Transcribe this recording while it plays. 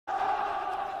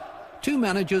Two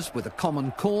managers with a common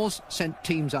cause sent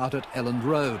teams out at Elland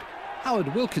Road.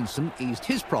 Howard Wilkinson eased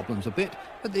his problems a bit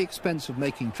at the expense of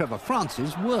making Trevor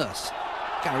Francis worse.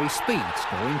 Gary Speed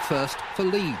scoring first for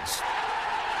Leeds.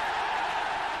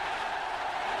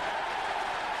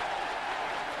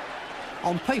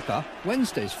 On paper,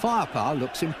 Wednesday's firepower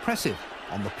looks impressive.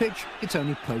 On the pitch, it's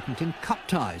only potent in cup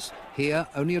ties. Here,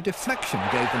 only a deflection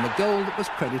gave them a goal that was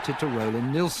credited to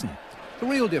Roland Nilsson. The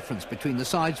real difference between the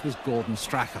sides was Gordon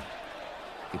Strachan.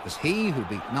 It was he who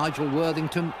beat Nigel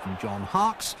Worthington and John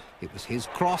Harkes. It was his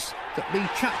cross that Lee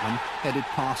Chapman headed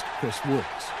past Chris Woods.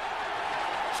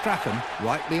 Strachan,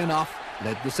 rightly enough,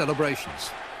 led the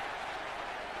celebrations.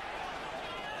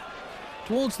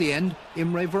 Towards the end,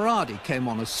 Imre Váradi came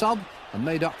on as sub and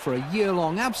made up for a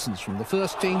year-long absence from the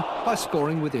first team by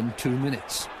scoring within 2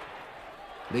 minutes.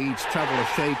 Leeds travel a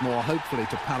shade more hopefully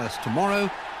to Palace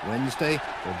tomorrow. Wednesday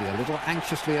will be a little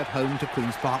anxiously at home to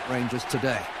Queen's Park Rangers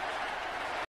today.